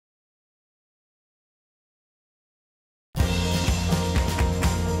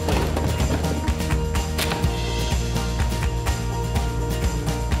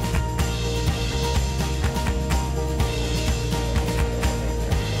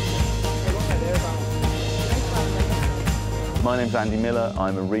My name's Andy Miller.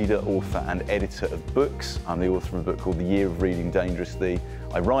 I'm a reader, author and editor of books. I'm the author of a book called The Year of Reading Dangerously.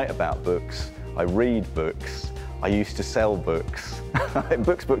 I write about books, I read books, I used to sell books.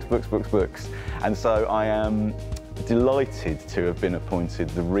 books. And so I am delighted to have been appointed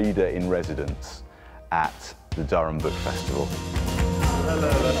the reader in residence at the Durham Book Festival. Hello.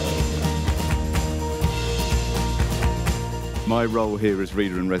 My role here as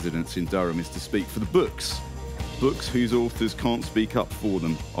reader in residence in Durham is to speak for the books. Books whose authors can't speak up for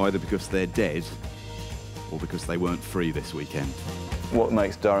them, either because they're dead or because they weren't free this weekend. What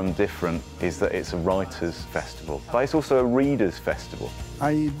makes Durham different is that it's a writers' festival, but it's also a readers' festival.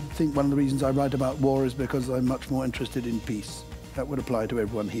 I think one of the reasons I write about war is because I'm much more interested in peace. That would apply to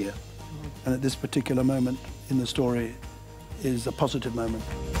everyone here. And at this particular moment in the story is a positive moment.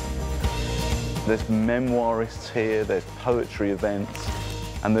 There's memoirists here, there's poetry events,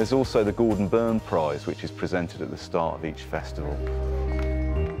 and there's also the Gordon Byrne Prize, which is presented at the start of each festival.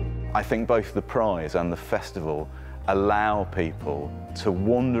 I think both the prize and the festival allow people to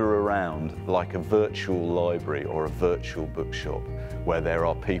wander around like a virtual library or a virtual bookshop, where there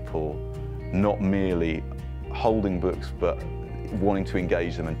are people not merely holding books, but wanting to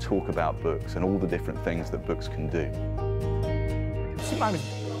engage them and talk about books and all the different things that books can do. Sometimes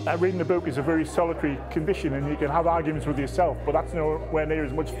reading a book is a very solitary condition and you can have arguments with yourself, but that's nowhere near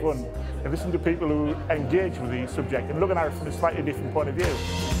as much fun. And listen to people who engage with the subject and looking at it from a slightly different point of view.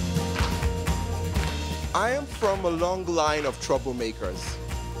 I am from a long line of troublemakers,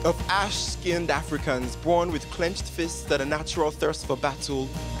 of ash-skinned Africans born with clenched fists and a natural thirst for battle.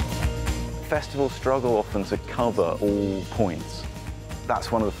 Festivals struggle often to cover all points.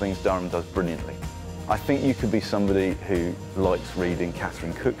 That's one of the things Durham does brilliantly. I think you could be somebody who likes reading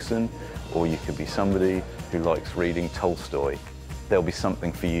Catherine Cookson, or you could be somebody who likes reading Tolstoy. There'll be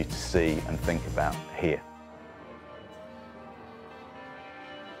something for you to see and think about here.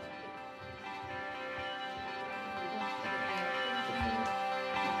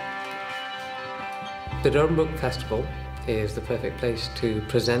 The Durham Book Festival is the perfect place to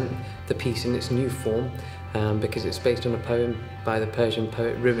present the piece in its new form because it's based on a poem by the Persian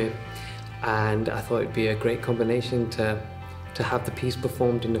poet Rumi, and I thought it'd be a great combination to have the piece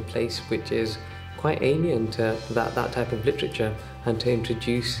performed in a place which is quite alien to that type of literature, and to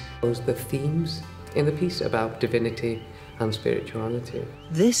introduce the themes in the piece about divinity and spirituality.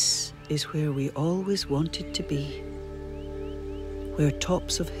 This is where we always wanted to be, where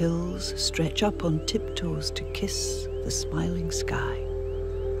tops of hills stretch up on tiptoes to kiss the smiling sky.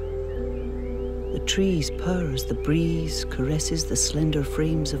 The trees purr as the breeze caresses the slender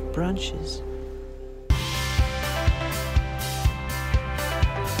frames of branches.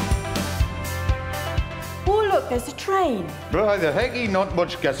 Oh look, there's a train. By the hecky, not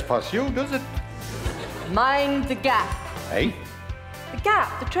much gets past you, does it? Mind the gap. Hey? The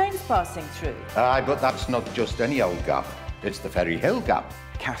gap the train's passing through. Aye, but that's not just any old gap. It's the Ferry Hill Gap.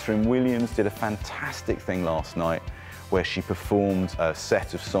 Catherine Williams did a fantastic thing last night where she performed a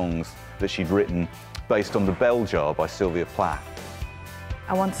set of songs that she'd written based on The Bell Jar by Sylvia Plath.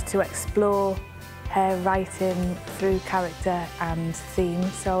 I wanted to explore her writing through character and theme,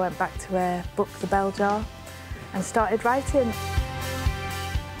 so I went back to her book, The Bell Jar, and started writing.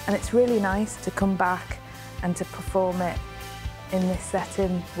 And it's really nice to come back and to perform it in this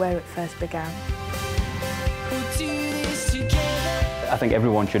setting where it first began. I think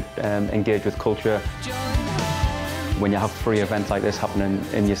everyone should engage with culture. When you have free events like this happening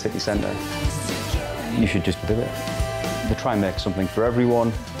in your city centre, you should just do it. They try and make something for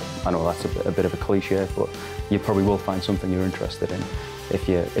everyone. I know that's a bit of a cliche, but you probably will find something you're interested in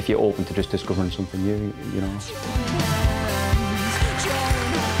if you're open to just discovering something new, you know.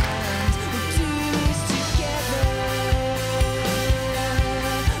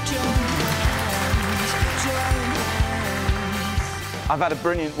 I've had a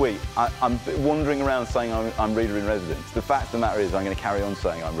brilliant week. I'm wandering around saying I'm reader in residence. The fact of the matter is I'm going to carry on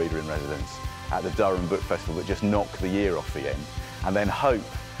saying I'm reader in residence at the Durham Book Festival, but just knock the year off the end, and then hope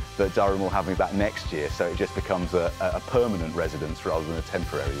that Durham will have me back next year so it just becomes a permanent residence rather than a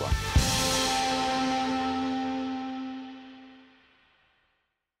temporary one.